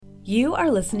You are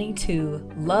listening to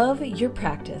Love Your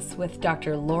Practice with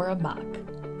Dr. Laura Mock.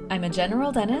 I'm a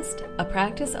general dentist, a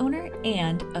practice owner,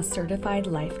 and a certified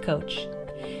life coach.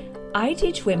 I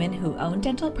teach women who own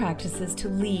dental practices to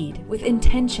lead with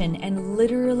intention and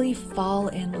literally fall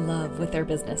in love with their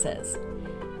businesses.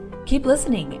 Keep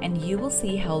listening and you will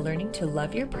see how learning to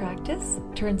love your practice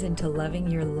turns into loving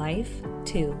your life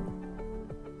too.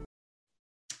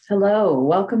 Hello,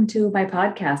 welcome to my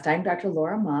podcast. I'm Dr.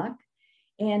 Laura Mock.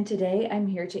 And today I'm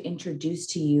here to introduce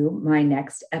to you my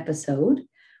next episode,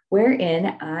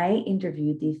 wherein I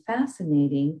interviewed the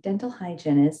fascinating dental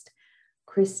hygienist,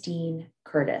 Christine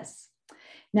Curtis.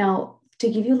 Now,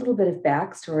 to give you a little bit of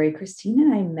backstory, Christine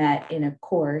and I met in a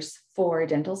course for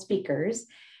dental speakers,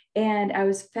 and I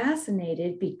was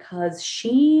fascinated because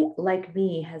she, like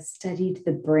me, has studied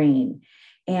the brain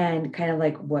and kind of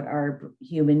like what our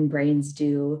human brains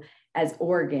do as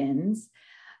organs.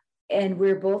 And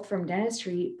we're both from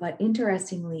dentistry, but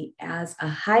interestingly, as a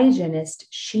hygienist,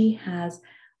 she has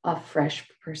a fresh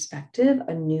perspective,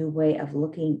 a new way of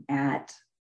looking at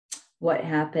what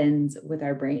happens with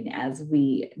our brain as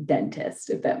we dentist,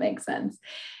 if that makes sense.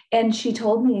 And she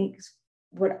told me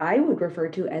what I would refer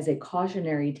to as a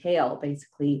cautionary tale,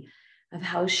 basically, of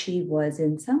how she was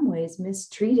in some ways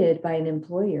mistreated by an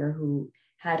employer who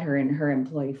had her in her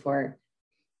employ for,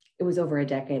 it was over a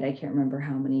decade. I can't remember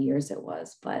how many years it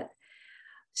was, but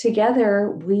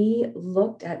together, we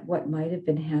looked at what might have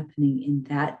been happening in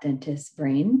that dentist's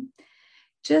brain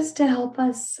just to help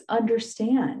us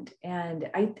understand. And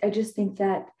I just think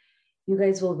that you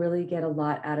guys will really get a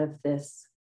lot out of this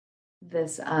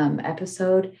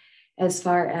episode as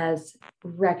far as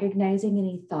recognizing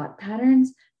any thought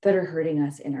patterns that are hurting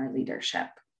us in our leadership.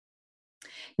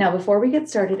 Now, before we get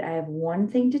started, I have one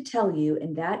thing to tell you,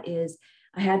 and that is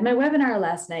I had my webinar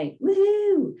last night.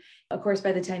 Woohoo! Of course,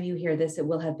 by the time you hear this, it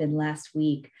will have been last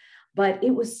week, but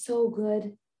it was so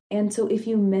good. And so if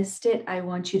you missed it, I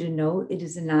want you to know it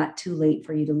is not too late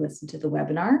for you to listen to the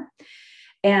webinar.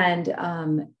 And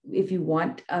if you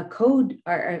want a code,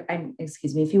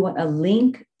 if you want a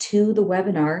link to the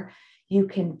webinar, you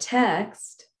can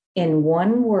text in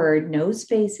one word, no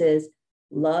spaces,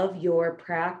 love your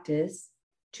practice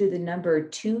to the number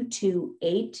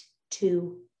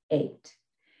 22828.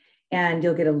 And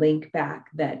you'll get a link back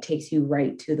that takes you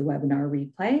right to the webinar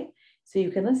replay so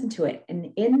you can listen to it.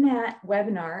 And in that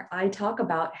webinar, I talk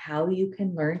about how you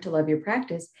can learn to love your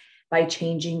practice by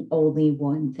changing only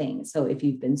one thing. So if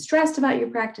you've been stressed about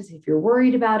your practice, if you're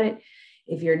worried about it,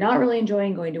 if you're not really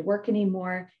enjoying going to work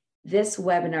anymore, this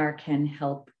webinar can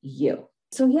help you.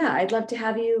 So yeah, I'd love to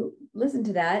have you listen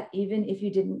to that, even if you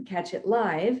didn't catch it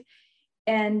live.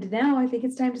 And now I think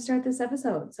it's time to start this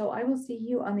episode. So I will see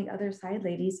you on the other side,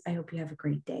 ladies. I hope you have a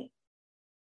great day.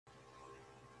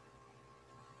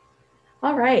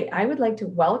 All right. I would like to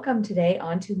welcome today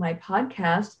onto my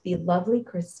podcast, the lovely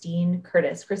Christine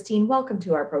Curtis. Christine, welcome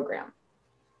to our program.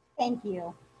 Thank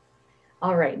you.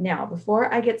 All right. Now,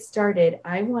 before I get started,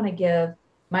 I want to give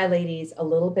my ladies a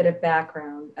little bit of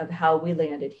background of how we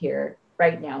landed here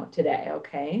right now today.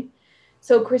 Okay.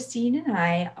 So Christine and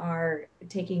I are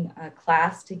taking a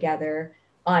class together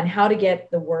on how to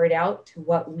get the word out to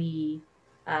what we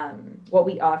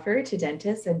offer to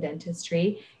dentists and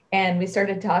dentistry. And we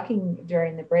started talking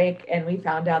during the break and we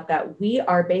found out that we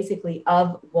are basically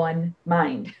of one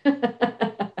mind when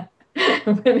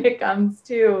it comes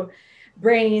to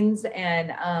brains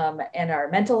and our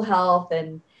mental health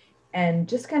and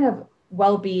just kind of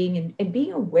well-being and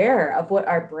being aware of what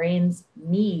our brains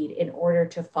need in order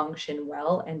to function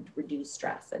well and reduce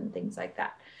stress and things like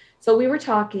that. So we were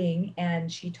talking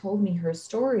and she told me her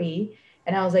story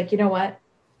and I was like, you know what?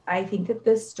 I think that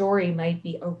this story might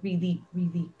be a really,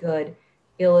 really good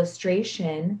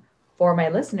illustration for my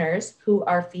listeners who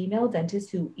are female dentists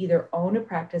who either own a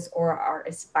practice or are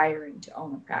aspiring to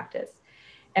own a practice.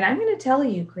 And I'm going to tell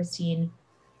you, Christine,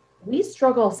 we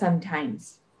struggle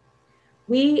sometimes.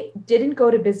 We didn't go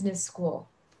to business school.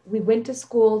 We went to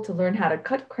school to learn how to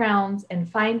cut crowns and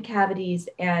find cavities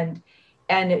and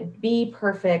be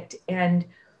perfect. And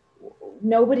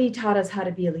nobody taught us how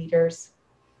to be leaders.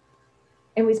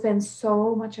 And we spend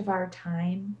so much of our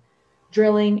time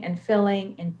drilling and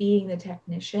filling and being the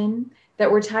technician that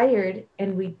we're tired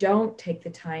and we don't take the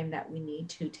time that we need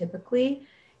to typically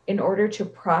in order to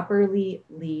properly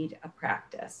lead a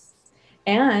practice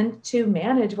and to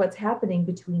manage what's happening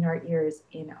between our ears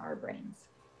in our brains.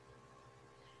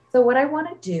 So what I want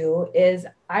to do is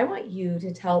I want you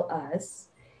to tell us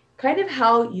kind of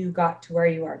how you got to where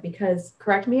you are, because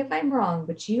correct me if I'm wrong,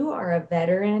 but you are a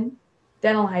veteran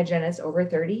dental hygienist, over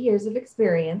 30 years of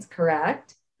experience,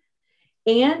 correct?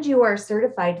 And you are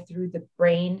certified through the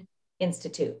Brain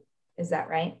Institute. Is that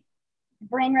right?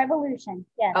 Brain Revolution.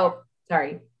 Yes. Oh,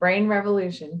 sorry. Brain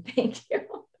Revolution. Thank you.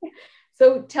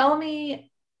 So tell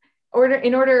me,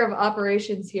 in order of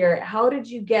operations here, how did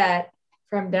you get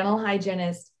from dental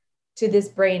hygienist to this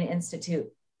Brain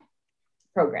Institute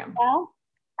program? Well,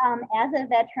 as a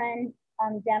veteran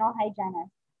dental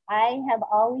hygienist, I have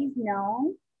always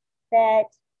known that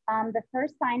the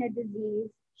first sign of disease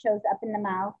shows up in the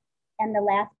mouth, and the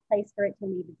last place for it to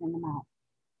leave is in the mouth.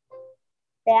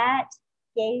 That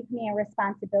gave me a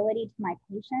responsibility to my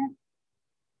patients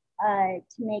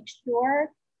to make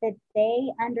sure that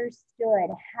they understood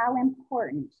how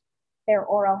important their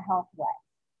oral health was.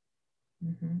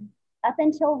 Mm-hmm. Up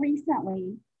until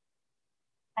recently,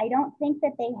 I don't think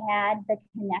that they had the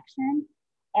connection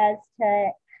as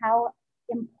to how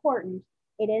important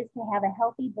it is to have a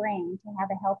healthy brain, to have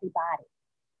a healthy body.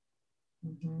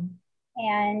 Mm-hmm.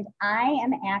 And I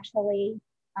am actually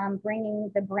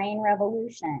bringing the Brain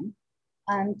Revolution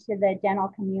to the dental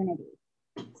community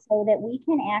so that we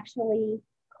can actually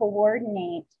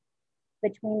coordinate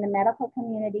between the medical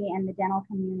community and the dental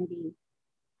community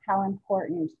how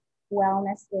important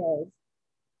wellness is,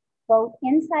 both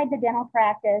inside the dental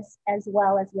practice as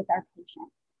well as with our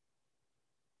patients.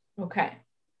 Okay.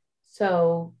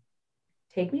 So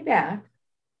take me back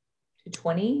to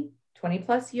 20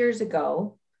 plus years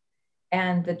ago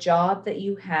and the job that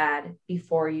you had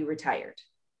before you retired.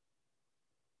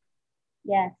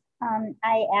 Yes.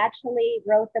 I actually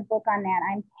wrote the book on that.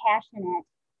 I'm passionate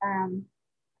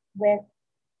with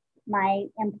my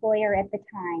employer at the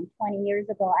time, 20 years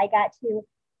ago. I got to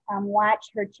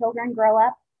watch her children grow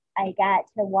up. I got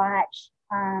to watch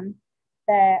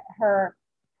her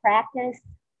practice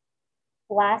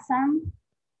blossom.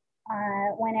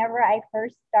 Whenever I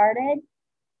first started,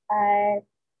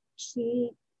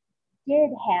 she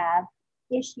did have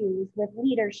issues with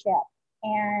leadership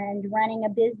and running a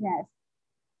business.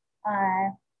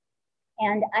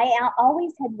 And I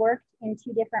always had worked in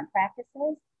 2 different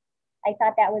practices. I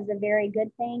thought that was a very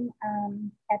good thing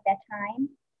at that time.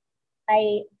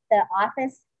 The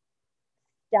office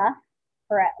stuff,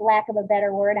 for lack of a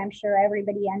better word, I'm sure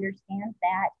everybody understands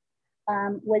that,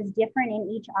 was different in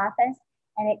each office.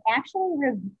 And it actually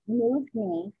removed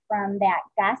me from that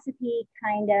gossipy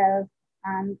kind of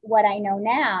what I know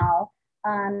now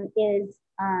is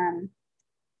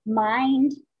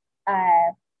mind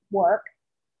work,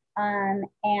 and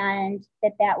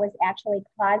that was actually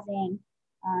causing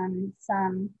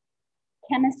some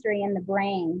chemistry in the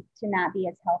brain to not be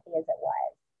as healthy as it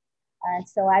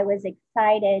was. So I was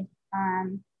excited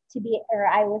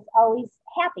I was always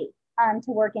happy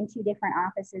to work in 2 different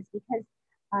offices because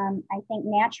I think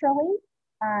naturally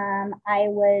I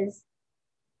was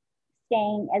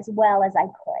staying as well as I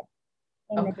could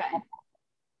in the dental practice.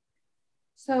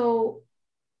 So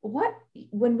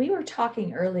when we were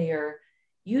talking earlier,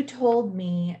 you told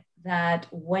me that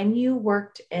when you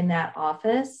worked in that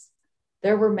office,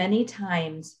 there were many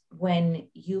times when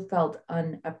you felt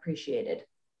unappreciated.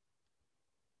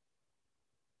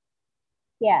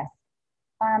 Yes.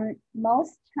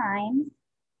 Most times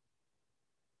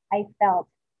I felt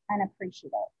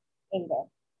unappreciated.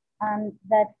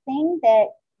 The thing that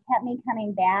kept me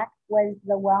coming back was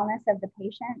the wellness of the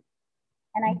patient.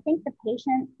 And I think the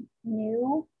patient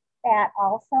knew that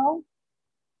also,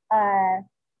 that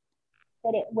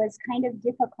it was kind of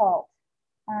difficult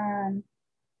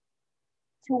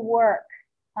to work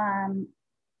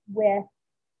with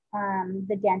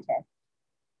the dentist.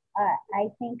 I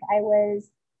think I was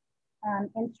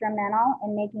instrumental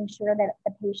in making sure that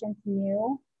the patients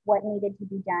knew what needed to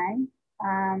be done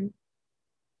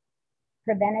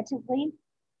preventatively.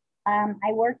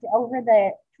 I worked over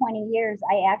the 20 years.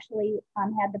 I actually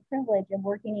had the privilege of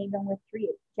working even with 3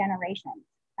 generations,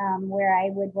 where I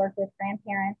would work with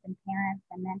grandparents and parents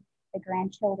and then the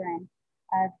grandchildren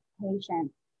of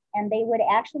patients. And they would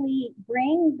actually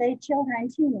bring the children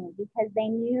to me because they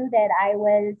knew that I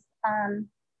was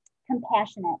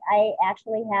compassionate. I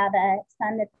actually have a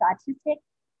son that's autistic,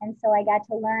 and so I got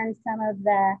to learn some of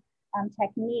the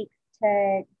techniques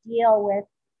to deal with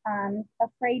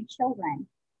afraid children.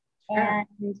 Sure.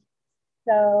 And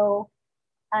so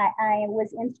I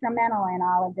was instrumental in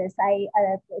all of this.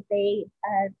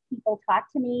 People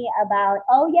talked to me about,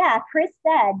 oh yeah, Chris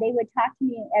said, they would talk to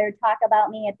me or talk about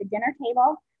me at the dinner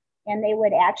table, and they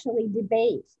would actually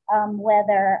debate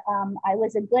whether I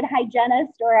was a good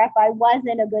hygienist or if I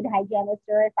wasn't a good hygienist,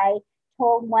 or if I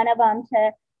told one of them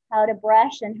how to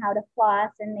brush and how to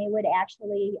floss, and they would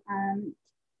actually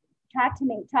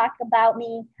talk about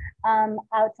me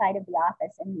outside of the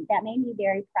office. And that made me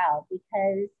very proud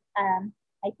because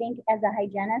I think as a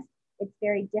hygienist, it's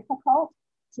very difficult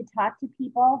to talk to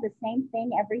people the same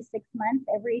thing every 6 months,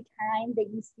 every time that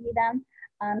you see them,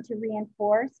 to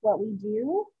reinforce what we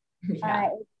do. Yeah.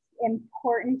 It's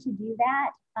important to do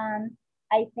that.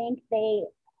 I think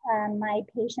my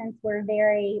patients were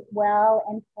very well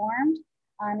informed.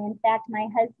 In fact, my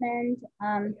husband.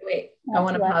 Wait, I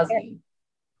want to pause you.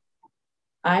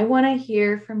 I want to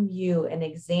hear from you an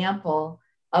example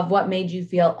of what made you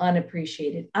feel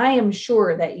unappreciated. I am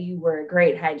sure that you were a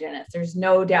great hygienist. There's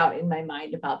no doubt in my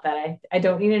mind about that. I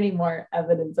don't need any more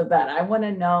evidence of that. I want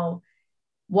to know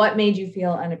what made you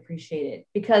feel unappreciated,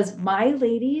 because my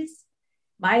ladies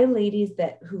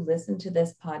who listen to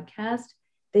this podcast,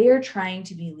 they are trying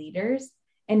to be leaders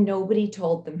and nobody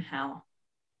told them how.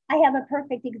 I have a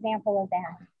perfect example of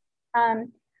that.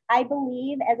 I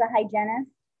believe as a hygienist,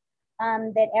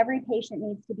 that every patient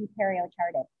needs to be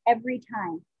perio-charted every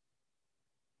time.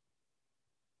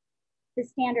 The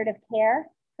standard of care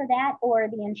for that, or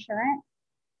the insurance,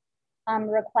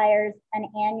 requires an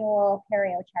annual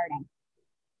perio-charting.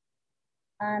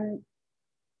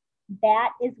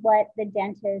 That is what the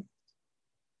dentist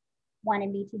wanted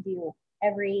me to do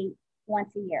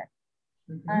once a year.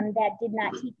 Mm-hmm. That did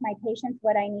not teach my patients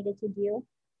what I needed to do.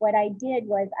 What I did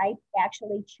was I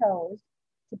actually chose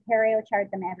to perio-chart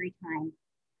them every time.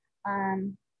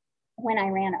 When I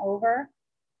ran over,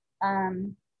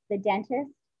 the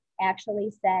dentist actually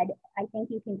said, I think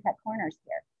you can cut corners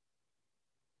here.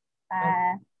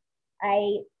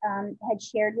 I had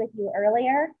shared with you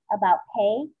earlier about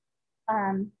pay.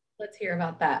 Let's hear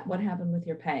about that. What happened with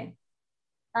your pay?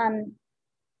 I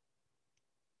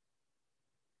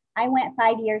went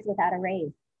 5 years without a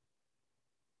raise.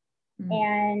 Mm-hmm.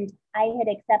 And I had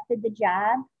accepted the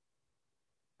job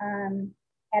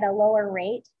at a lower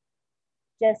rate,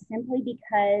 just simply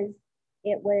because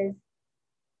it was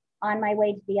on my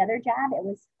way to the other job. It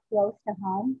was close to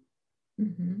home.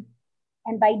 Mm-hmm.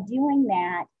 And by doing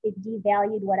that, it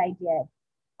devalued what I did.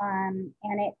 And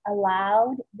it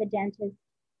allowed the dentist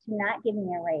to not give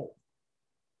me a raise.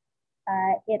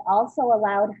 It also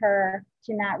allowed her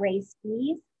to not raise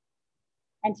fees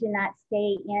and to not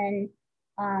stay in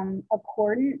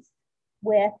accordance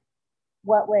with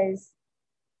what was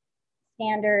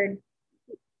standard,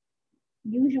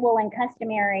 usual and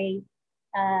customary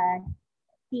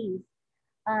fees.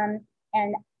 And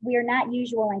we're not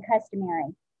usual and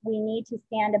customary. We need to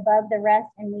stand above the rest,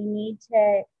 and we need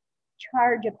to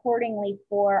charge accordingly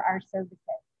for our services.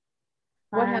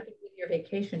 What happened with your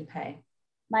vacation pay?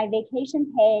 My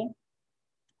vacation pay,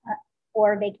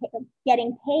 or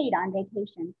getting paid on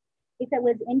vacation. If it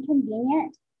was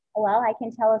inconvenient, well, I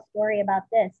can tell a story about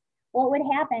this. What would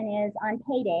happen is on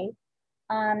payday,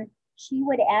 she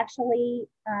would actually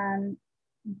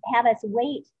have us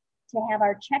wait to have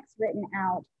our checks written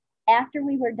out after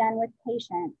we were done with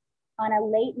patients on a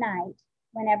late night.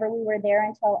 Whenever we were there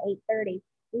until 8:30,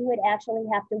 we would actually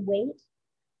have to wait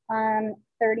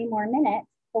 30 more minutes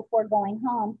before going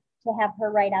home to have her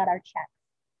write out our checks.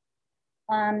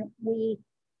 We,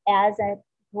 as a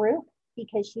group,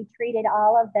 because she treated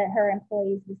all of her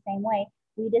employees the same way,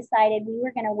 we decided we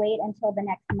were going to wait until the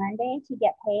next Monday to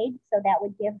get paid. So that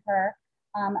would give her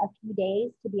a few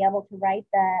days to be able to write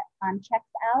the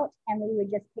checks out, and we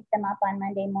would just pick them up on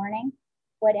Monday morning.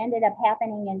 What ended up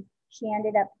happening is she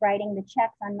ended up writing the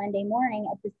checks on Monday morning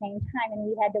at the same time, and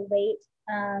we had to wait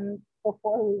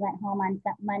before we went home on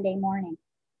Monday morning.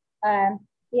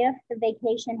 If the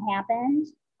vacation happened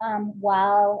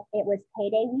while it was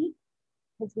payday week,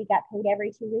 because we got paid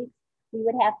every 2 weeks, we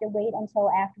would have to wait until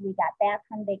after we got back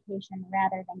from vacation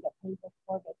rather than get paid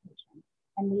before vacation.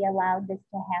 And we allowed this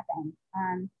to happen.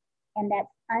 And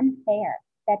that's unfair.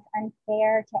 That's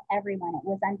unfair to everyone. It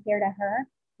was unfair to her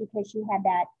because she had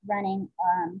that running,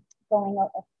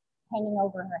 hanging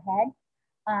over her head.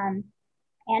 And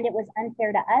it was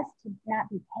unfair to us to not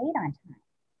be paid on time.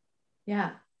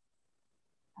 Yeah.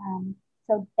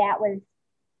 So that was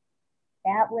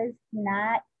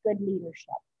not good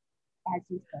leadership, as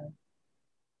you say.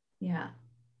 Yeah.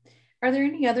 Are there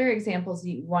any other examples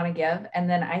you want to give? And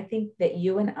then I think that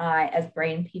you and I, as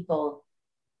brain people,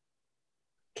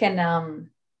 can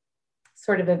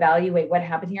sort of evaluate what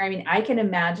happened here. I mean, I can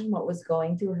imagine what was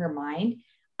going through her mind.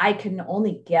 I can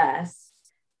only guess,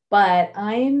 but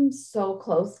I'm so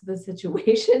close to the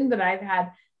situation that I've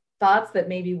had thoughts that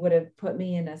maybe would have put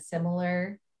me in a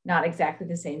similar, not exactly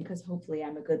the same, because hopefully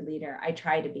I'm a good leader. I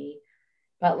try to be,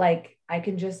 but like, I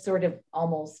can just sort of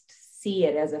almost see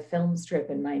it as a film strip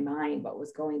in my mind, what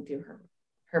was going through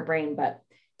her brain. But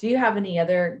do you have any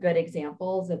other good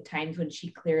examples of times when she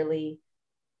clearly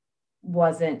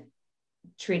wasn't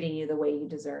treating you the way you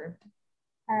deserved?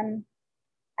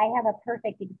 I have a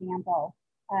perfect example.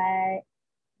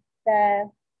 The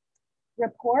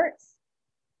reports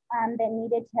that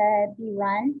needed to be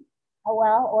run,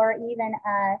 or even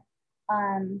a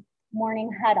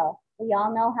morning huddle. We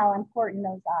all know how important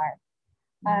those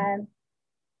are.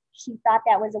 She thought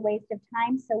that was a waste of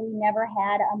time, so we never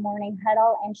had a morning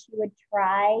huddle, and she would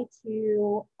try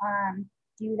to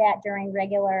do that during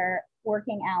regular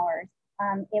working hours.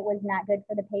 It was not good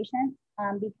for the patient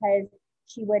because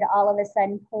she would all of a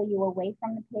sudden pull you away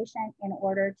from the patient in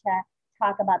order to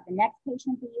talk about the next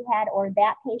patient that you had or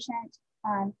that patient.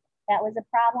 That was a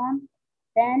problem.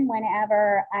 Then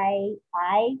whenever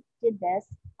I did this,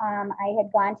 I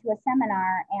had gone to a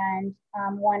seminar and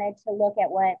wanted to look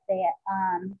at what the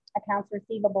accounts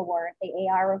receivable were, the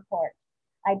AR report.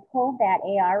 I pulled that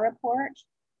AR report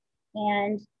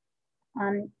and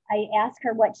I asked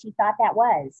her what she thought that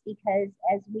was, because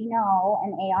as we know,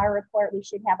 an AR report, we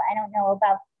should have, I don't know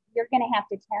about, you're going to have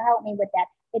to help me with that.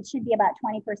 It should be about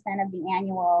 20% of the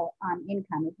annual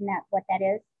income. Isn't that what that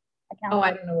is? Oh,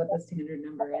 I don't know what the standard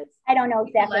number is. I don't know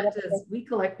exactly what it is. We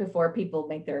collect before people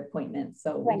make their appointments,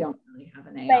 so right. We don't really have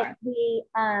an AR. But we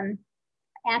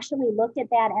actually looked at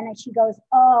that, and then she goes,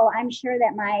 oh, I'm sure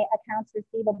that my accounts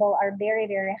receivable are very,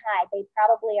 very high. They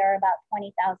probably are about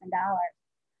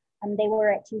 $20,000. They were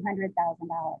at $200,000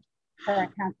 for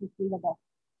accounts receivable.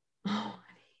 Oh.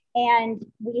 And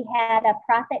we had a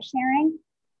profit sharing.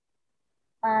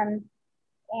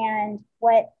 And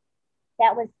what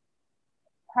that was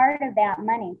part of that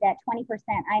money, that 20%,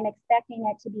 I'm expecting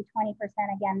it to be 20%.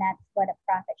 Again, that's what a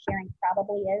profit sharing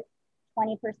probably is,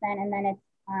 20%. And then it's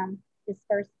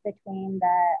dispersed between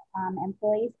the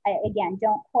employees. Again,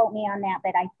 don't quote me on that,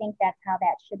 but I think that's how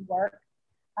that should work.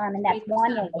 And that's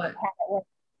one way to have it work.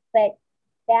 But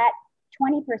that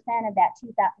 20% of that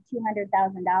 $200,000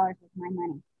 was my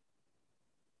money.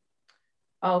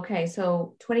 Okay,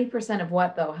 so 20% of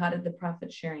what though? How did the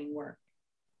profit sharing work?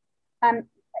 20%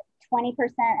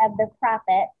 of the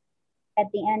profit at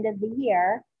the end of the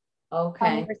year.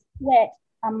 Okay. Were split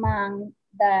among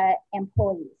the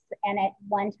employees. And at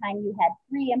one time you had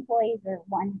 3 employees, or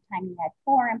one time you had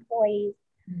 4 employees.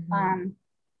 Mm-hmm.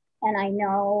 And I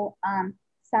know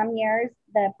some years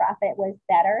the profit was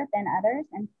better than others,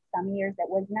 and some years it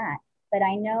was not. But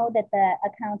I know that the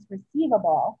accounts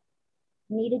receivable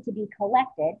needed to be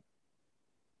collected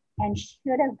and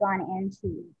should have gone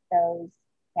into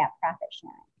that profit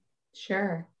sharing.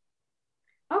 Sure.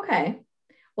 Okay.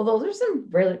 Well, those are some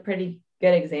really pretty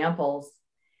good examples.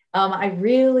 I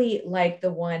really like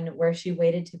the one where she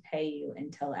waited to pay you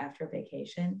until after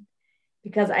vacation,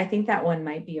 because I think that one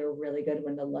might be a really good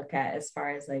one to look at as far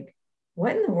as like,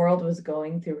 what in the world was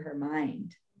going through her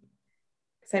mind?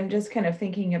 Because I'm just kind of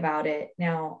thinking about it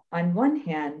now. On one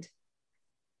hand,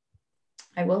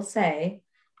 I will say,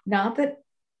 not that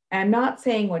I'm not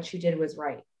saying what she did was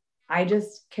right. I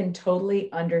just can totally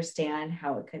understand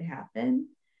how it could happen.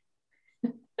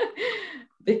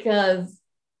 Because,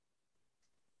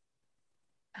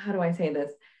 how do I say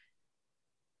this?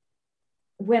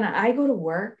 When I go to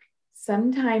work,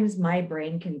 sometimes my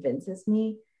brain convinces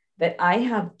me that I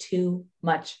have too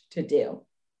much to do.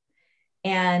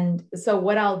 And so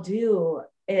what I'll do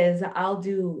is I'll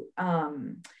do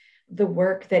the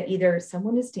work that either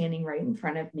someone is standing right in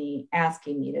front of me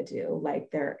asking me to do, like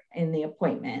they're in the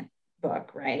appointment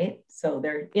book, right? So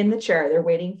they're in the chair, they're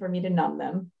waiting for me to numb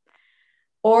them.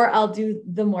 Or I'll do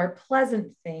the more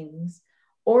pleasant things,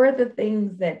 or the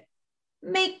things that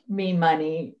make me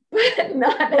money, but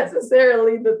not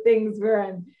necessarily the things where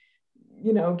I'm,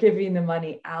 giving the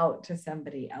money out to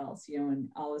somebody else, and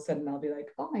all of a sudden I'll be like,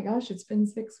 oh my gosh, it's been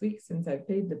 6 weeks since I've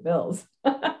paid the bills.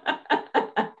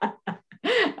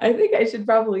 I think I should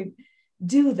probably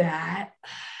do that,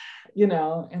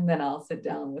 and then I'll sit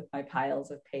down with my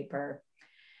piles of paper.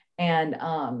 And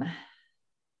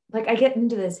I get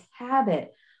into this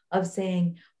habit of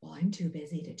saying, well, I'm too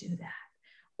busy to do that.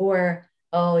 Or,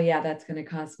 oh yeah, that's going to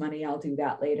cost money. I'll do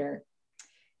that later.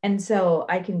 And so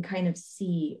I can kind of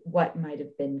see what might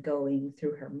have been going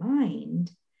through her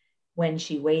mind when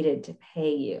she waited to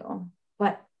pay you.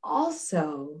 But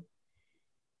also,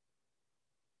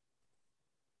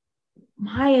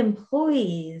 my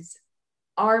employees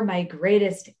are my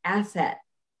greatest asset.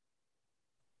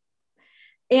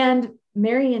 And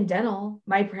Marion Dental,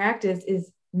 my practice,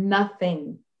 is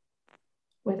nothing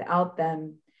without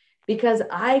them, because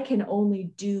I can only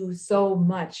do so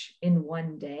much in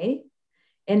one day.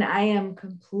 And I am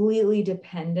completely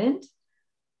dependent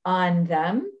on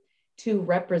them to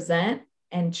represent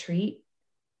and treat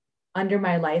under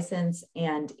my license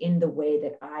and in the way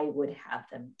that I would have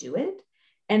them do it.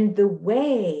 And the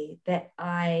way that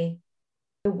I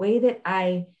The way that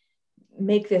I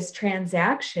make this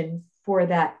transaction for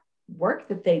that work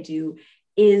that they do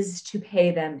is to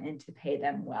pay them and to pay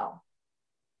them well.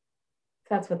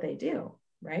 That's what they do,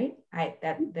 right?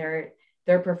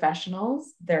 They're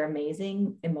professionals, they're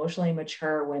amazing, emotionally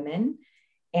mature women,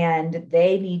 and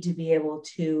they need to be able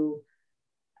to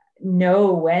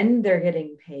know when they're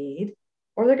getting paid,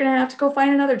 or they're going to have to go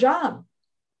find another job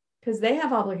because they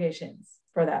have obligations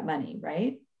for that money,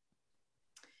 right?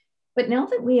 But now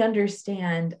that we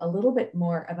understand a little bit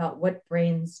more about what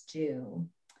brains do,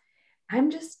 I'm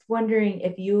just wondering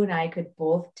if you and I could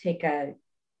both take a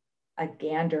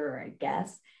gander, or a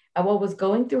guess, at what was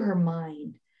going through her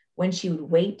mind when she would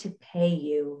wait to pay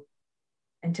you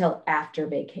until after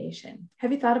vacation.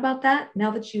 Have you thought about that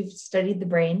now that you've studied the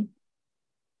brain?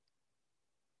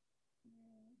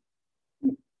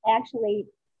 Actually,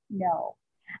 no.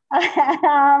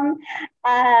 um,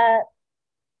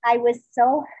 I was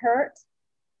so hurt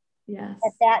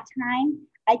at that time.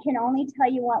 I can only tell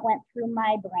you what went through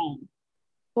my brain.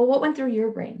 Well, what went through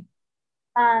your brain?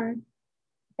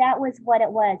 That was what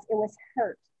it was. It was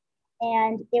hurt.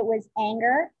 And it was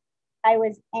anger. I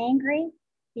was angry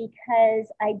because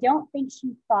I don't think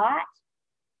she thought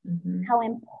how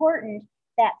important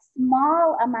that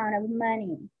small amount of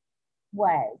money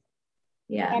was.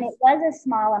 Yeah. And it was a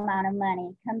small amount of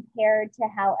money compared to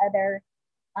how other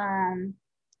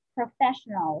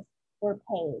professionals were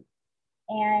paid.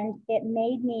 And it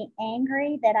made me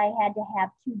angry that I had to have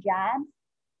 2 jobs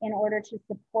in order to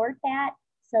support that,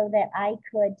 so that I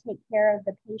could take care of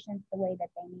the patients the way that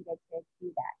they needed to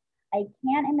do that. I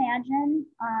can't imagine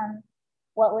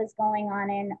what was going on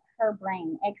in her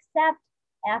brain, except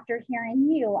after hearing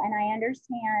you, and I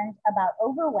understand about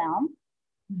overwhelm.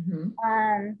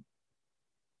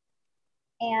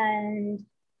 And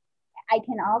I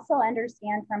can also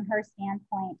understand from her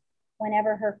standpoint,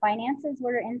 whenever her finances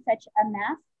were in such a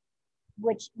mess,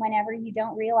 which whenever you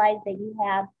don't realize that you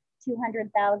have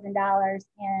 $200,000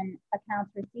 in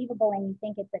accounts receivable and you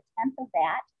think it's a tenth of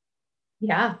that.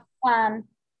 Yeah.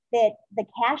 That the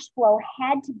cash flow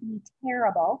had to be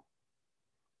terrible.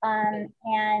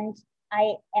 And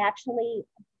I actually,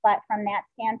 but from that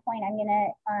standpoint, I'm going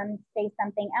to say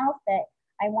something else, that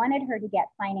I wanted her to get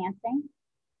financing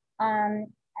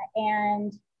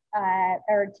and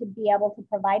or to be able to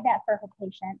provide that for her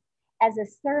patients as a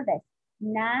service,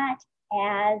 not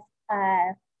as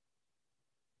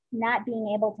not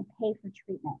being able to pay for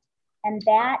treatment. And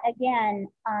that, again,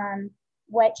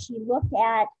 what she looked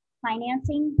at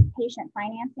patient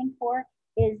financing for,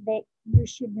 is that you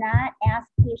should not ask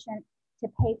patients to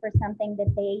pay for something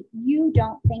that you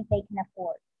don't think they can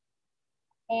afford.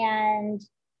 And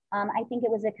I think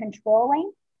it was a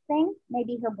controlling thing.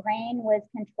 Maybe her brain was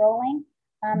controlling.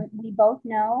 We both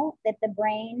know that the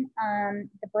brain's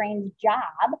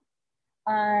job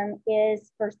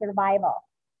is for survival.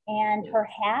 And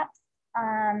perhaps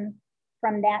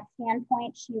from that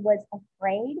standpoint, she was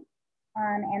afraid,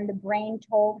 and the brain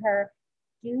told her,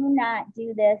 do not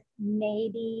do this.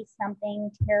 Maybe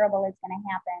something terrible is going to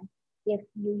happen if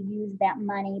you use that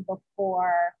money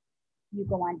before you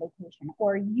go on vacation,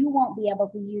 or you won't be able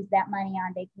to use that money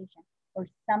on vacation, or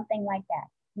something like that.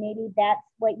 Maybe that's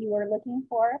what you were looking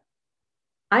for.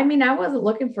 I mean, I wasn't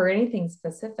looking for anything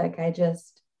specific. I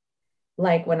just,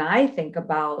 like, when I think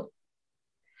about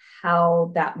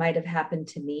how that might have happened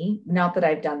to me, not that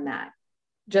I've done that,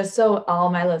 just so all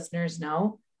my listeners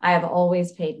know, I have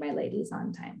always paid my ladies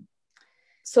on time.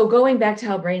 So going back to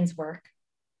how brains work,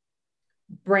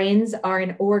 brains are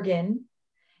an organ.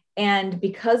 And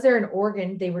because they're an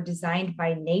organ, they were designed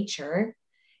by nature,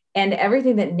 and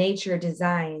everything that nature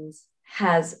designs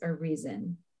has a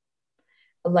reason,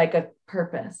 like a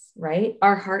purpose, right?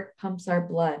 Our heart pumps our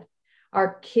blood,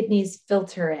 our kidneys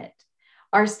filter it,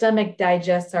 our stomach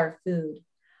digests our food,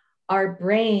 our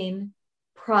brain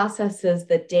processes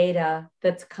the data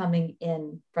that's coming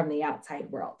in from the outside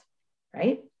world,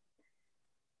 right?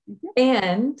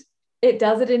 And it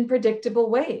does it in predictable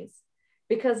ways,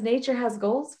 because nature has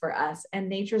goals for us, and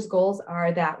nature's goals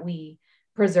are that we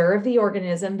preserve the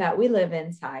organism that we live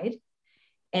inside,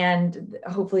 and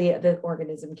hopefully the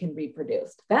organism can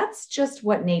reproduce. That's just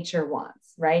what nature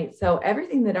wants, right? So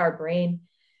everything that our brain,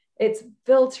 it's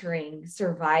filtering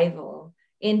survival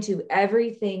into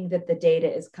everything that the data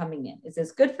is coming in. Is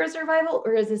this good for survival,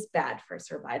 or is this bad for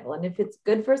survival? And if it's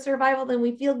good for survival, then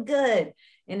we feel good.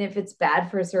 And if it's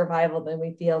bad for survival, then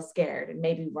we feel scared and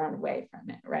maybe run away from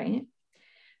it, right?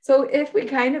 So if we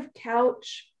kind of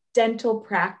couch dental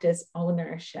practice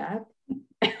ownership,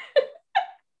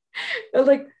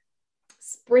 like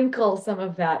sprinkle some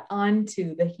of that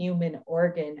onto the human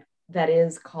organ that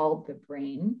is called the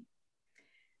brain,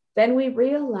 then we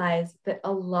realize that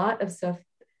a lot of stuff,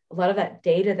 a lot of that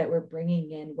data that we're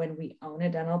bringing in when we own a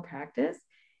dental practice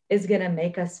is going to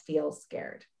make us feel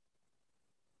scared,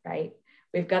 right?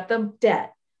 We've got the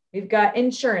debt. We've got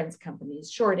insurance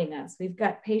companies shorting us. We've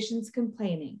got patients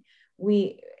complaining.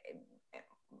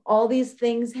 All these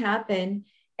things happen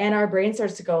and our brain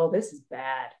starts to go, this is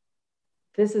bad.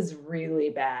 This is really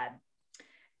bad.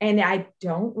 And I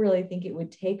don't really think it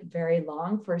would take very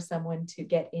long for someone to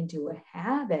get into a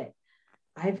habit.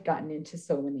 I've gotten into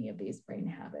so many of these brain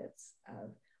habits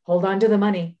of hold on to the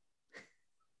money.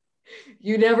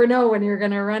 You never know when you're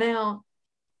going to run out.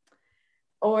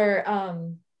 Or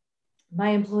my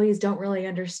employees don't really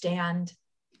understand,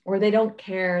 or they don't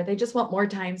care. They just want more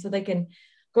time so they can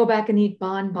go back and eat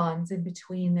bonbons in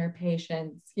between their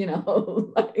patients,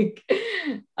 like,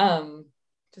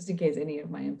 just in case any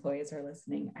of my employees are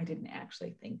listening, I didn't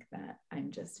actually think that.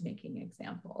 I'm just making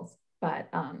examples. But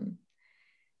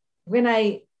when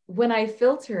I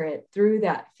filter it through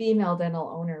that female dental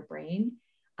owner brain,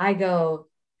 I go,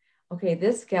 okay,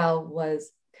 this gal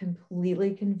was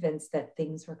completely convinced that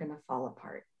things were going to fall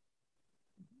apart.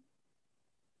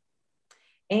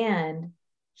 And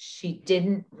she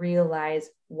didn't realize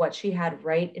what she had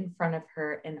right in front of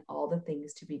her and all the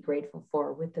things to be grateful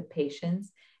for with the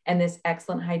patients and this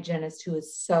excellent hygienist who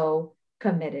is so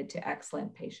committed to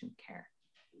excellent patient care.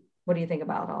 What do you think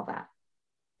about all that?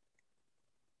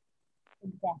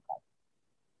 Exactly.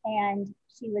 And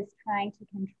she was trying to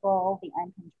control the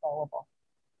uncontrollable.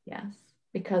 Yes,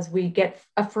 because we get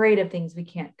afraid of things we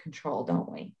can't control,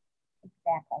 don't we?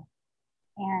 Exactly.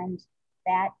 And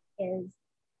that is,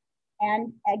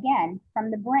 and again, from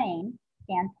the brain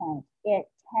standpoint, it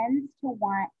tends to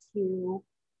want to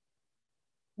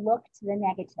look to the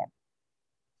negative.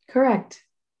 Correct.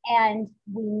 And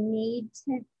we need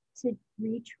to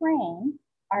retrain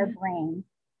our brain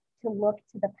to look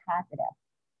to the positive.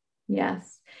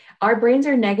 Yes. Our brains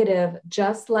are negative,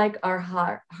 just like our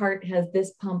heart has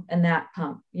this pump and that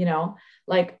pump,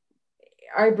 like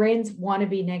our brains want to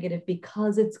be negative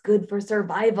because it's good for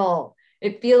survival.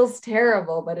 It feels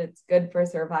terrible, but it's good for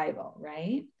survival,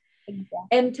 right? Exactly.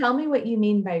 And tell me what you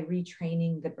mean by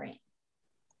retraining the brain.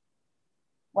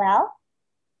 Well,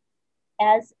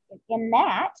 as in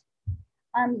that,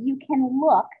 you can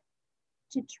look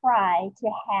to try to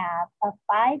have a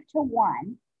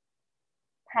 5-to-1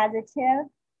 positive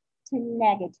to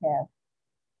negative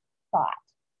thought.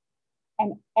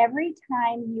 And every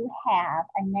time you have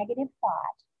a negative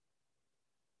thought,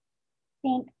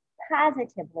 think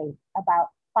positively about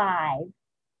 5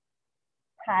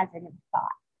 positive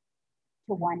thoughts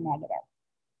to 1 negative.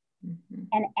 Mm-hmm.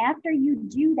 And after you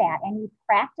do that and you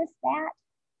practice that,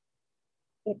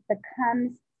 it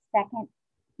becomes second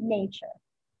nature.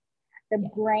 The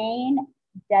brain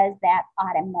does that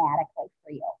automatically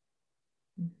for you.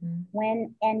 Mm-hmm.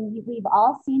 And we've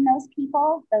all seen those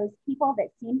people that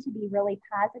seem to be really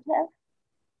positive.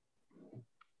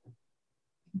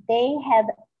 They have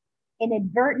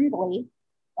inadvertently,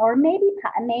 or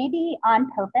maybe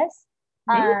on purpose,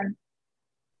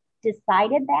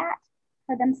 decided that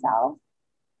for themselves.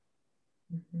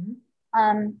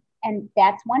 Mm-hmm. And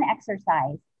that's one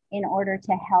exercise in order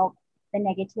to help the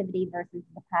negativity versus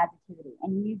the positivity.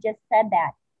 And you just said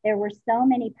that there were so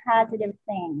many positive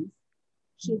things.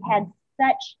 She had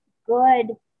such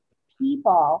good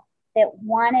people that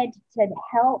wanted to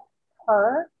help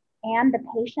her and the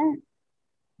patient.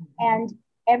 And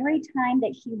every time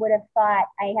that she would have thought,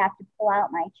 I have to pull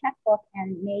out my checkbook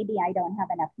and maybe I don't have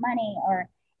enough money,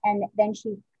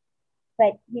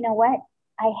 but you know what?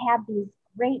 I have these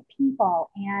great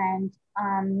people, and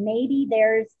maybe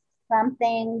there's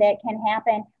something that can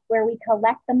happen where we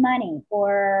collect the money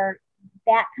or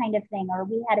that kind of thing, or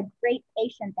we had a great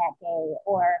patient that day,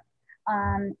 or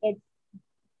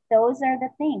those are the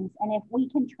things. And if we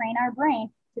can train our brain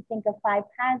to think of 5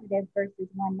 positive versus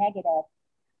 1 negative,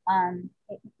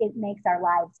 it makes our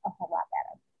lives a whole lot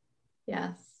better.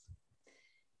 Yes.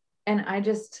 And I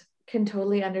just can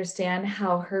totally understand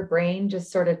how her brain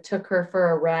just sort of took her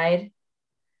for a ride.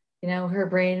 Her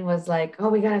brain was like, oh,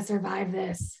 we got to survive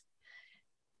this.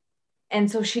 And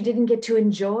so she didn't get to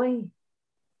enjoy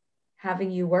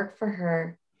having you work for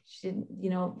her. She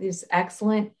didn't, this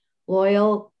excellent,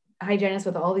 loyal hygienist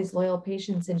with all these loyal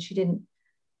patients. And she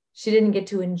didn't get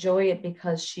to enjoy it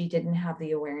because she didn't have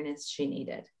the awareness she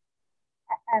needed.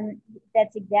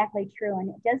 That's exactly true.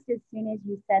 And just as soon as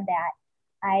you said that,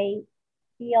 I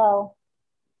feel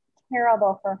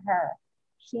terrible for her.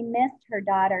 She missed her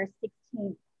daughter's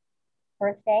 16th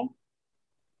birthday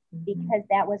because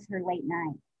that was her late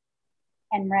night.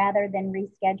 And rather than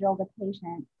reschedule the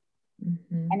patient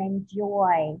and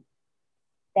enjoy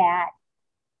that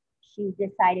she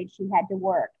decided she had to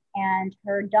work, and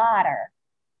her daughter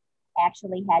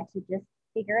actually had to just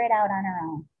figure it out on her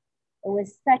own. It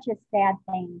was such a sad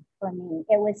thing for me.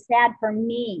 It was sad for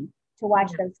me to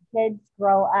watch those kids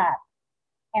grow up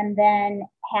and then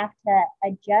have to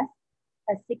adjust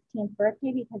a 16th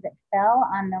birthday because it fell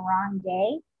on the wrong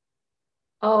day.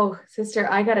 Oh, sister,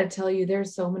 I got to tell you,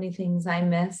 there's so many things I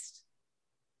missed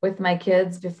with my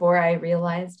kids before I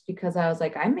realized, because I was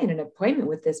like, I made an appointment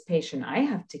with this patient. I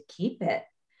have to keep it.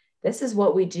 This is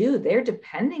what we do. They're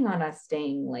depending on us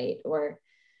staying late, or,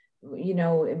 you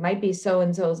know, it might be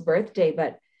so-and-so's birthday,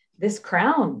 but this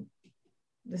crown,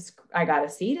 I got to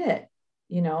seat it.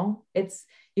 You know,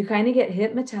 you kind of get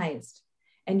hypnotized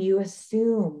and you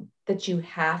assume that you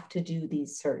have to do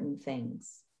these certain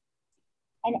things.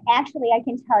 And actually, I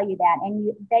can tell you that,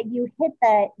 and that you hit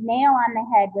the nail on the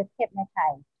head with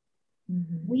hypnotized.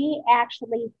 Mm-hmm. We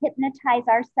actually hypnotize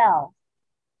ourselves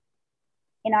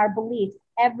in our beliefs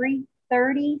every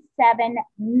 37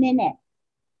 minutes.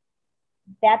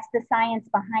 That's the science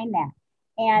behind that.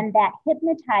 And that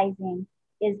hypnotizing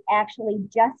is actually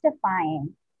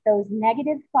justifying those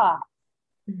negative thoughts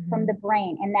from the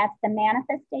brain. And that's the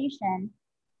manifestation.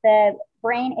 The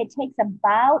brain, it takes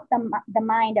about the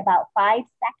mind about 5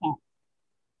 seconds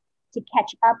to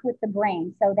catch up with the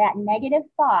brain. So that negative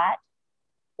thought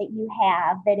that you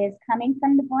have that is coming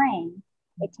from the brain,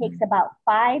 it takes about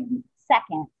 5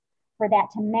 seconds for that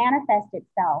to manifest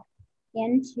itself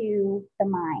into the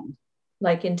mind.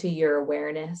 Like into your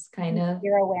awareness, kind of.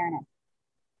 Your awareness.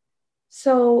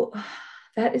 So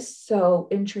that is so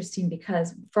interesting,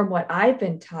 because from what I've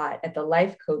been taught at the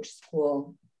life coach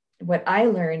school, what I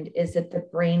learned is that the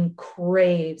brain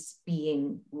craves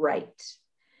being right.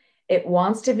 It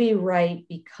wants to be right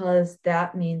because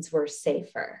that means we're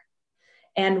safer.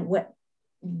 And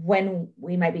when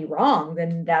we might be wrong,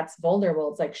 then that's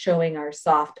vulnerable. It's like showing our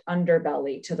soft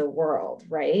underbelly to the world,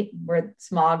 right? We're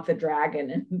Smog the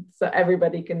dragon, and so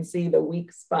everybody can see the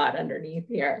weak spot underneath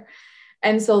here.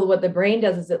 And so what the brain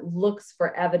does is it looks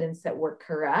for evidence that we're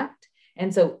correct.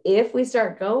 And so if we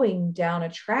start going down a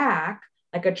track,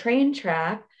 like a train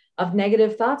track of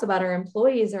negative thoughts about our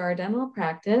employees or our dental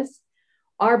practice,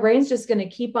 our brain's just going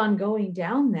to keep on going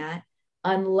down that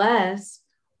unless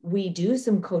we do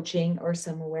some coaching or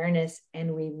some awareness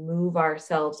and we move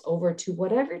ourselves over to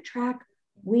whatever track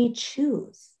we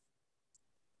choose.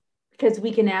 Because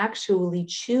we can actually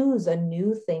choose a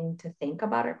new thing to think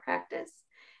about our practice.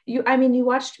 You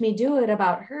watched me do it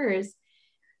about hers.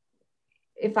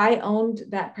 If I owned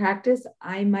that practice,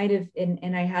 I might have,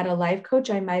 and I had a life coach,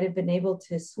 I might have been able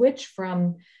to switch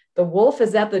from the wolf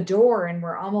is at the door and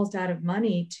we're almost out of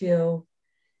money to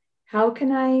how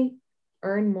can I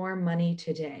earn more money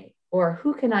today? Or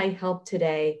who can I help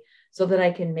today so that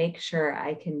I can make sure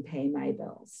I can pay my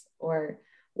bills? Or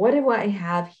what do I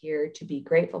have here to be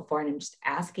grateful for? And I'm just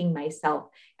asking myself,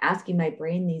 asking my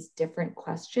brain these different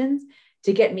questions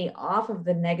to get me off of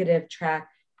the negative track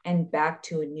and back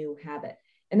to a new habit.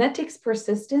 And that takes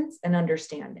persistence and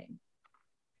understanding.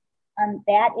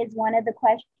 That is one of the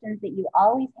questions that you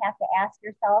always have to ask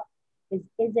yourself is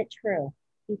it true?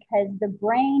 Because the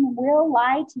brain will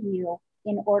lie to you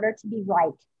in order to be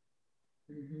right.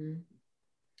 Mm-hmm.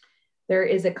 There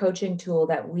is a coaching tool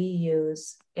that we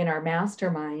use in our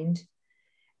mastermind,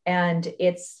 and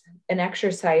it's an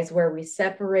exercise where we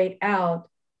separate out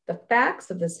the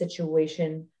facts of the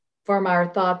situation from our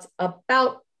thoughts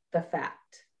about the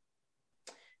fact.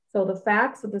 So the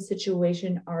facts of the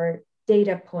situation are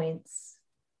data points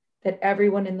that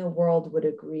everyone in the world would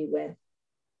agree with,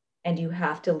 and you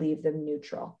have to leave them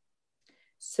neutral.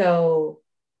 So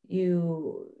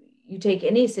you take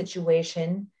any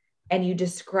situation and you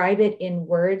describe it in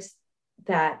words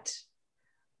that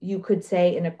you could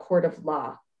say in a court of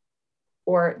law,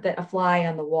 or that a fly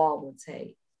on the wall would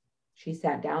say. She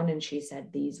sat down and she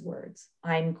said these words,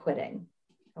 I'm quitting.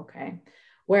 Okay.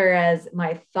 Whereas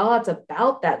my thoughts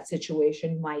about that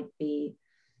situation might be,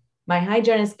 my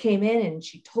hygienist came in and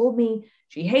she told me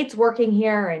she hates working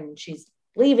here and she's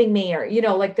leaving me, or,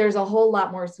 like there's a whole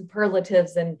lot more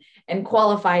superlatives and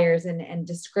qualifiers and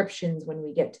descriptions when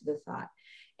we get to the thought.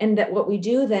 And that what we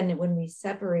do then when we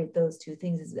separate those two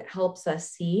things is it helps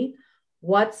us see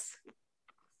what's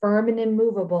firm and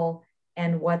immovable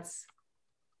and what's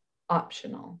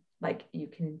optional. Like you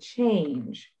can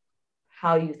change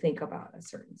how you think about a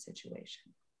certain situation.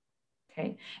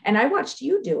 Okay. And I watched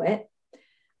you do it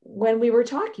when we were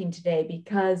talking today,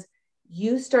 because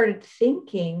you started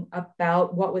thinking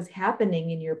about what was happening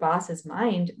in your boss's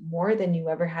mind more than you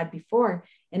ever had before.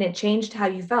 And it changed how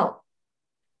you felt.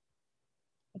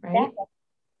 Right? Exactly.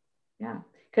 Yeah.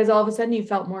 because all of a sudden you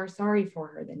felt more sorry for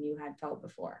her than you had felt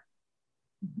before.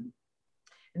 Mm-hmm.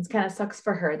 It kind of sucks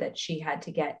for her that she had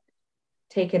to get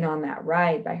taken on that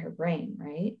ride by her brain,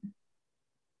 right?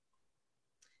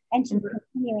 And she's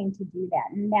continuing to do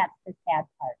that. And that's the sad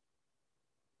part.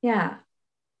 Yeah.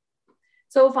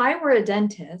 So if I were a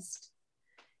dentist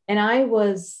and I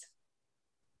was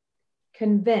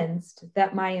convinced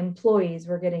that my employees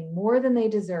were getting more than they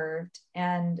deserved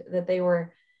and that they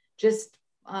were just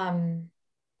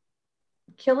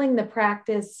killing the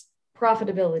practice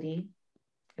profitability,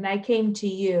 and I came to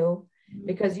you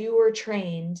because you were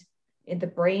trained in the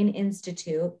Brain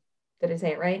Institute. Did I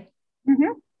say it right?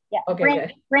 Mm-hmm. Yeah.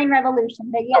 Okay. Brain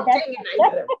Revolution. But yeah, that's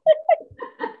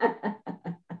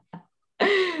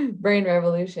Brain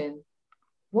Revolution.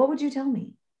 What would you tell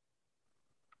me?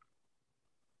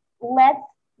 Let's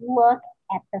look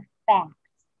at the facts.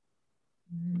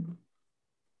 Mm-hmm.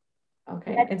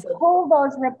 Okay. Let's pull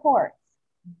those reports.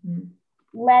 Mm-hmm.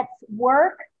 Let's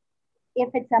work. If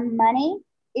it's a money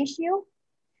issue,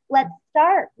 let's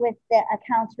start with the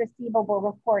accounts receivable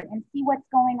report and see what's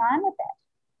going on with it.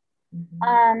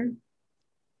 Mm-hmm.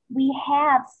 We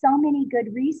have so many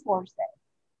good resources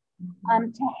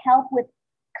to help with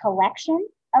collection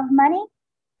of money.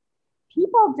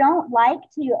 People don't like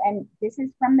to, and this is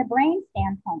from the brain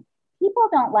standpoint, people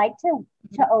don't like to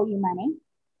owe you money.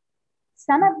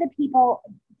 Some of the people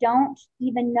don't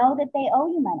even know that they owe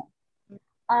you money.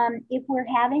 If we're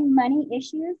having money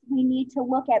issues, we need to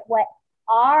look at what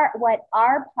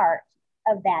our part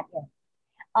of that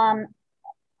is.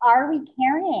 Are we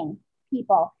carrying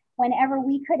people whenever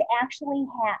we could actually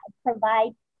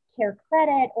provide care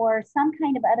credit or some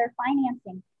kind of other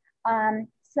financing,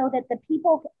 so that the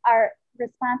people are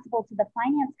responsible to the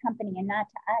finance company and not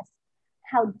to us?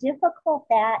 How difficult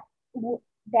that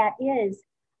is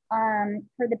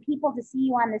for the people to see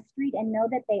you on the street and know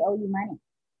that they owe you money.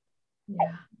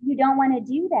 Yeah. You don't want to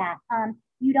do that.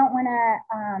 You don't want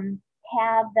to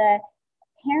have the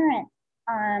parents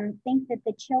think that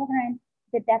the children,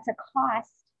 that's a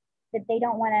cost, that they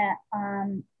don't want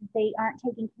to, they aren't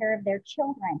taking care of their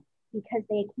children because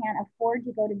they can't afford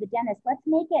to go to the dentist. Let's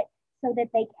make it so that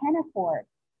they can afford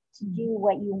to do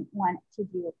what you want to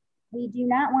do. We do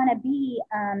not want to be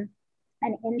an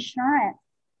insurance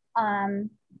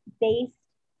based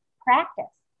practice.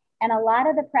 And a lot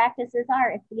of the practices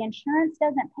are, if the insurance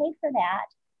doesn't pay for that,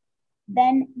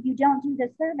 then you don't do the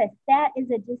service. That is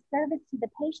a disservice to the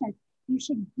patient. You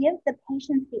should give the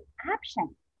patients the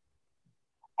option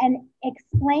and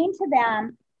explain to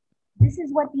them, this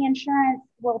is what the insurance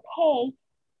will pay.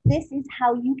 This is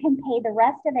how you can pay the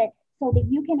rest of it so that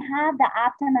you can have the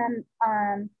optimum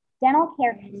dental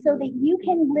care, so that you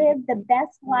can live the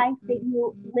best life that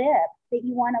you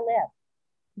want to live.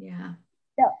 Yeah.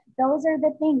 So those are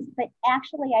the things. But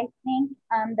actually, I think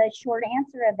the short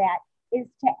answer of that is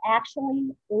to actually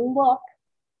look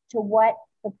to what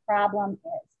the problem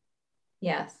is.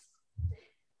 Yes,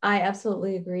 I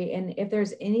absolutely agree. And if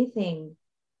there's anything,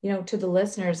 to the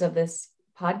listeners of this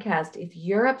podcast, if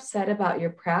you're upset about your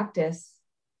practice,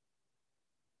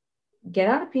 get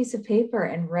out a piece of paper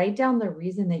and write down the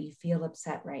reason that you feel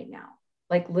upset right now.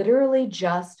 Like literally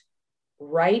just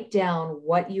write down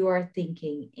what you are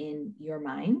thinking in your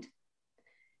mind.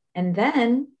 And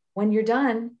then when you're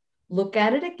done, look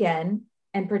at it again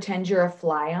and pretend you're a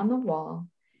fly on the wall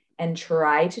and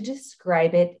try to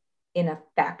describe it in a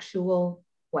factual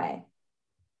way.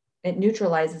 It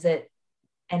neutralizes it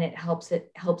and it helps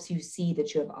you see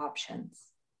that you have options.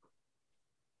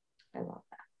 I love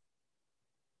that.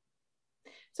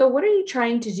 So what are you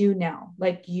trying to do now?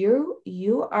 Like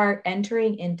you are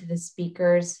entering into the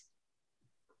speaker's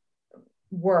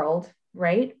world,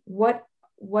 right? What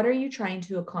are you trying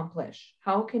to accomplish?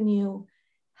 How can you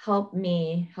help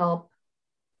me help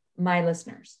my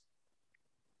listeners?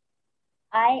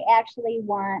 I actually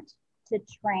want to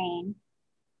train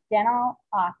dental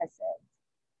offices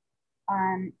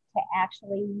to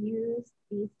actually use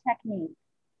these techniques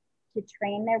to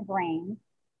train their brains,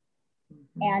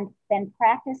 and then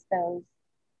practice those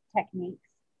techniques.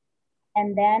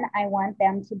 And then I want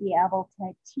them to be able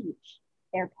to teach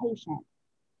their patients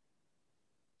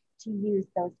to use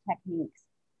those techniques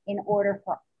in order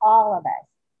for all of us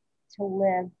to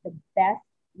live the best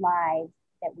lives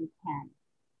that we can.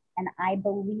 And I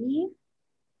believe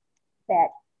that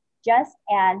just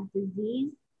as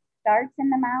disease starts in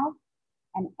the mouth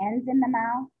and ends in the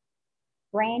mouth,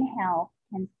 brain health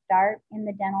can start in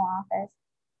the dental office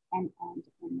and end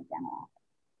in the dental office.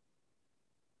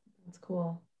 That's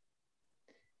cool.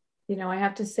 I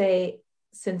have to say,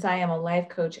 since I am a life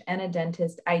coach and a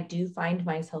dentist, I do find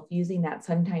myself using that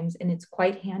sometimes, and it's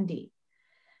quite handy.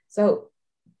 So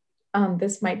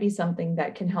this might be something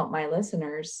that can help my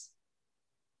listeners.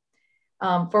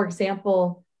 For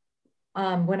example,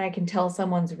 when I can tell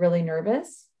someone's really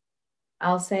nervous,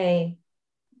 I'll say,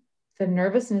 the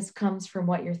nervousness comes from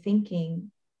what you're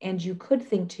thinking. And you could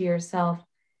think to yourself,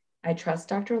 I trust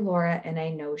Dr. Laura and I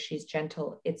know she's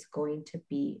gentle. It's going to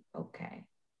be okay.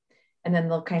 And then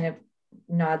they'll kind of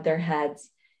nod their heads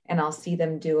and I'll see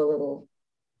them do a little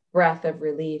breath of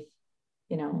relief.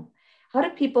 You know, how do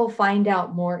people find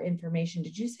out more information?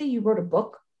 Did you say you wrote a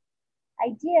book? I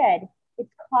did.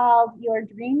 It's called Your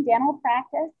Dream Dental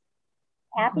Practice,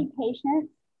 Happy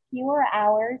Patients, Fewer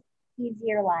Hours,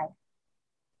 Easier Life.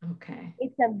 Okay.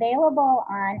 It's available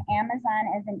on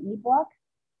Amazon as an ebook,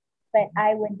 but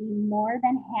I would be more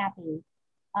than happy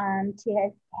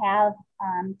to have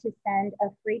to send a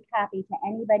free copy to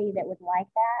anybody that would like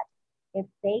that. If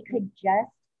they could just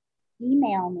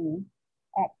email me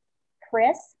at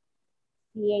Chris,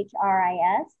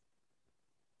 CHRIS,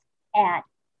 at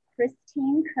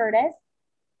ChristineCurtis,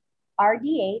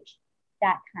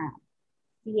 RDH.com.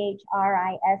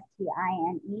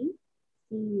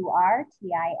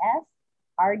 ChristineCurtis,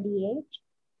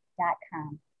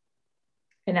 RDH.com.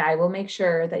 And I will make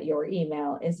sure that your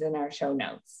email is in our show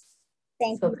notes.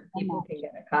 Thank so you that so people much. can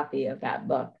get a copy of that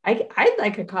book. I'd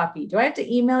like a copy. Do I have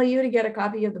to email you to get a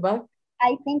copy of the book?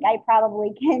 I think I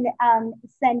probably can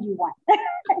send you one.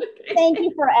 Thank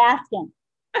you for asking.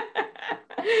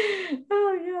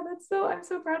 Oh yeah, I'm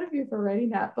so proud of you for writing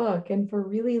that book and for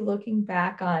really looking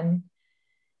back on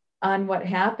what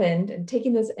happened and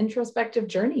taking this introspective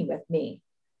journey with me.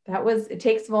 It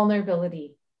takes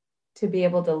vulnerability to be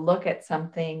able to look at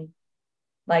something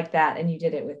like that. And you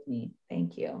did it with me.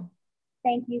 Thank you.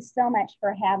 Thank you so much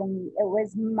for having me. It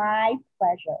was my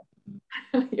pleasure.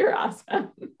 You're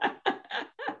awesome.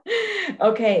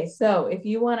 Okay, so if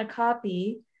you want a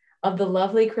copy of the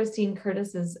lovely Christine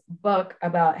Curtis's book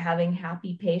about having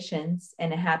happy patients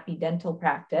and a happy dental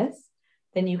practice,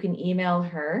 then you can email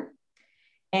her.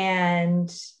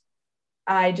 And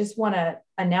I just want to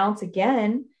announce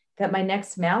again that my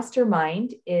next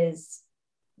mastermind is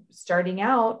starting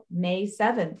out May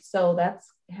 7th. So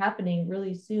that's happening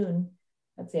really soon.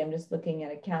 Let's see, I'm just looking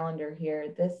at a calendar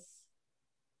here. This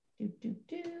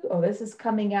is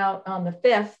coming out on the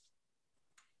 5th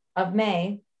of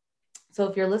May. So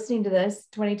if you're listening to this,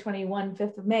 2021,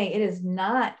 5th of May, it is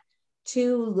not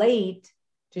too late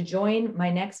to join my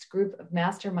next group of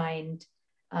mastermind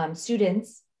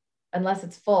students, unless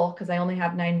it's full, because I only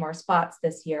have 9 more spots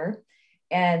this year.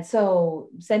 And so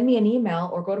send me an email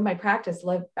or go to my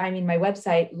my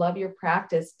website,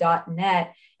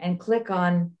 loveyourpractice.net, and click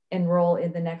on enroll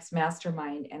in the next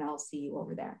mastermind, and I'll see you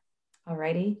over there. All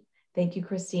righty. Thank you,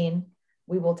 Christine.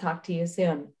 We will talk to you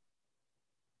soon.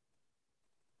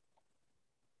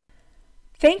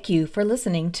 Thank you for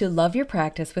listening to Love Your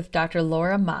Practice with Dr.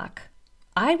 Laura Mach.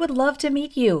 I would love to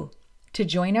meet you. To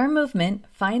join our movement,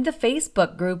 find the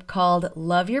Facebook group called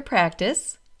Love Your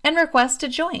Practice and request to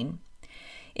join.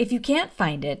 If you can't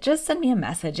find it, just send me a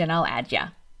message and I'll add you.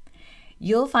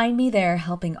 You'll find me there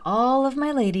helping all of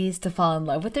my ladies to fall in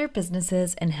love with their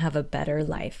businesses and have a better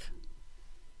life.